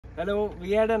Hello,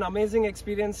 we had an amazing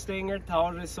experience staying at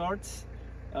Thour Resorts.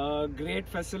 Great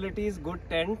facilities, good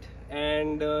tent,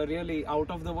 and really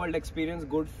out of the world experience,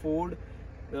 good food.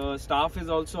 The staff is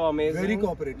also amazing. Very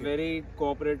cooperative. Very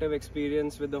cooperative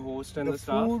experience with the host and the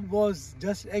staff. The food was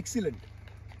just excellent.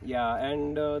 Yeah,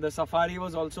 and the safari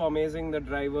was also amazing. The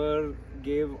driver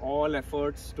gave all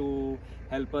efforts to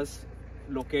help us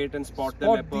locate and spot the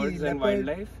leopards and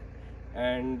wildlife,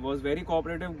 and was very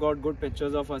cooperative, got good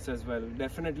pictures of us as well.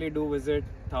 Definitely do visit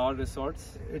Thour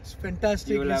Resorts. It's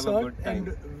fantastic resort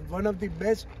and one of the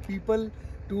best people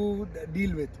to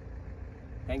deal with.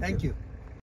 Thank you.